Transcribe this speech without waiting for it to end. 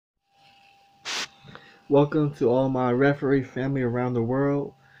Welcome to all my referee family around the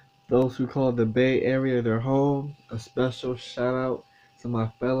world, those who call the Bay Area their home. A special shout out to my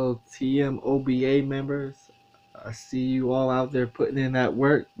fellow TMOBA members. I see you all out there putting in that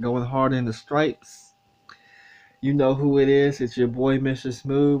work, going hard in the stripes. You know who it is. It's your boy, Mr.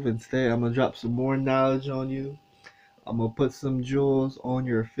 Smooth. And today I'm going to drop some more knowledge on you. I'm going to put some jewels on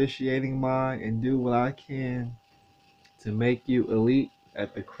your officiating mind and do what I can to make you elite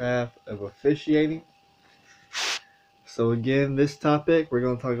at the craft of officiating. So again, this topic, we're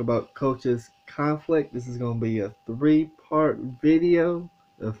going to talk about coaches conflict. This is going to be a 3-part video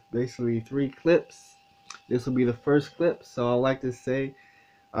of basically 3 clips. This will be the first clip. So I like to say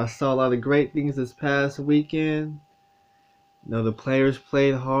I saw a lot of great things this past weekend. The players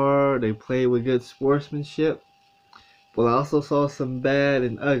played hard. They played with good sportsmanship. But I also saw some bad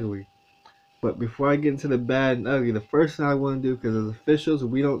and ugly. But before I get into the bad and ugly, the first thing I want to do, because as officials,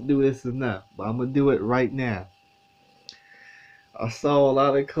 we don't do this enough. But I'm going to do it right now. I saw a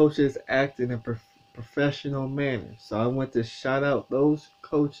lot of coaches act in a professional manner, so I want to shout out those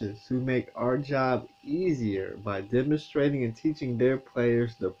coaches who make our job easier by demonstrating and teaching their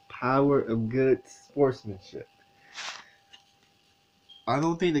players the power of good sportsmanship. I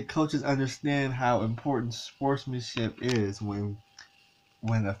don't think the coaches understand how important sportsmanship is when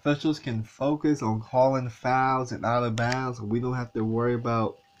officials can focus on calling fouls and out of bounds. We don't have to worry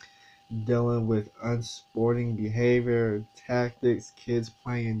about dealing with unsporting behavior, tactics, kids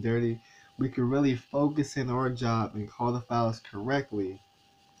playing dirty. We can really focus in our job and call the fouls correctly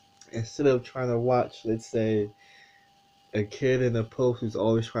instead of trying to watch, let's say, a kid in the post who's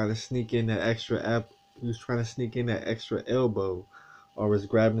always trying to sneak in that extra elbow, or was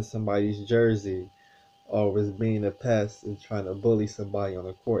grabbing somebody's jersey, or was being a pest and trying to bully somebody on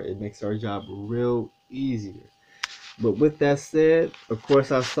the court. It makes our job real easier. But with that said, of course,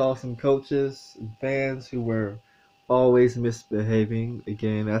 I saw some coaches and fans who were always misbehaving.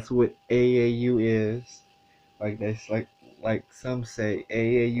 Again, that's what AAU is. Like some say,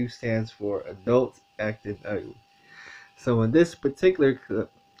 AAU stands for Adults Acting Ugly. So in this particular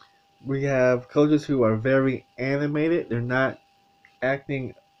clip, we have coaches who are very animated. They're not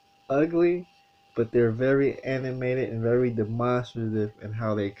acting ugly, but they're very animated and very demonstrative in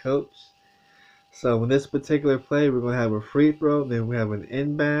how they coach. So in this particular play, we're going to have a free throw, then we have an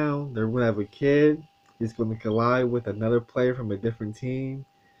inbound, then we're going to have a kid. He's going to collide with another player from a different team.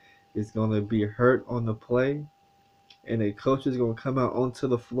 He's going to be hurt on the play. And a coach is going to come out onto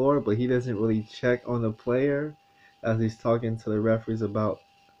the floor, but he doesn't really check on the player as he's talking to the referees about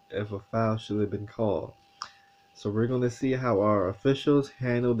if a foul should have been called. So we're going to see how our officials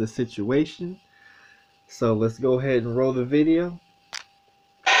handle the situation. So let's go ahead and roll the video.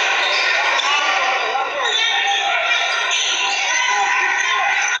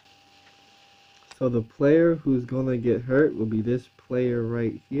 So the player who's going to get hurt will be this player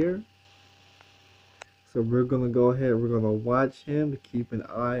right here. So we're going to go ahead, we're going to watch him to keep an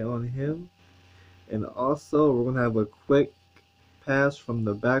eye on him. And also we're going to have a quick pass from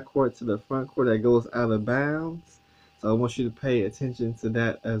the backcourt to the front court that goes out of bounds. So I want you to pay attention to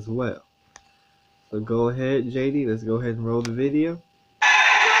that as well. So go ahead, JD, let's go ahead and roll the video.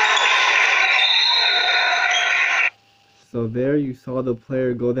 So there you saw the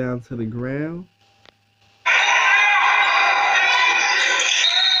player go down to the ground.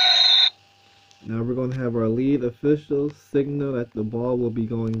 Now we're going to have our lead official signal that the ball will be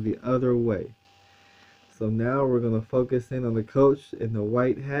going the other way. So now we're going to focus in on the coach in the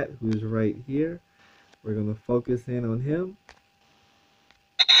white hat who's right here. We're going to focus in on him.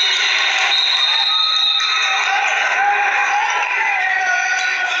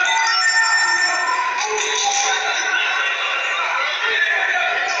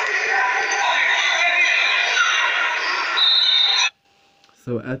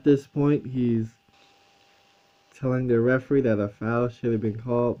 So at this point, he's telling the referee that a foul should have been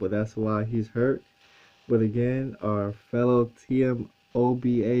called, but that's why he's hurt. But again, our fellow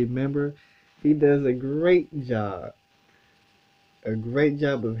TMOBA member, he does a great job. A great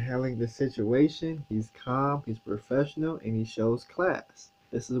job of handling the situation. He's calm, he's professional, and he shows class.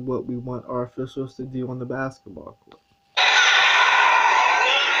 This is what we want our officials to do on the basketball court.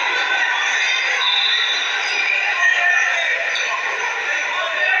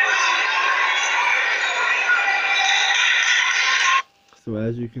 So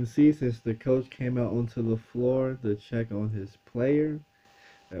as you can see, since the coach came out onto the floor to check on his player,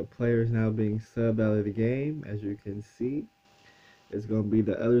 that player is now being subbed out of the game. As you can see, it's going to be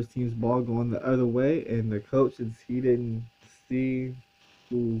the other team's ball going the other way, and the coach, since he didn't see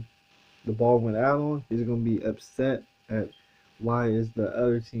who the ball went out on, he's going to be upset at why is the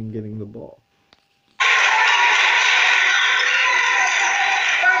other team getting the ball.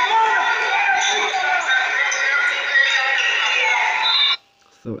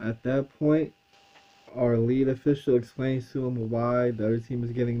 So at that point, our lead official explains to him why the other team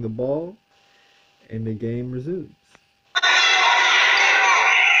is getting the ball, and the game resumes.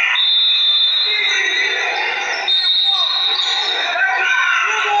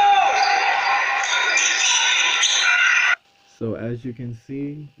 So as you can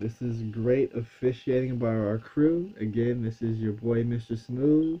see, this is great officiating by our crew. Again, this is your boy Mr.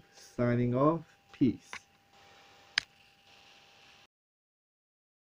 Smooth signing off. Peace.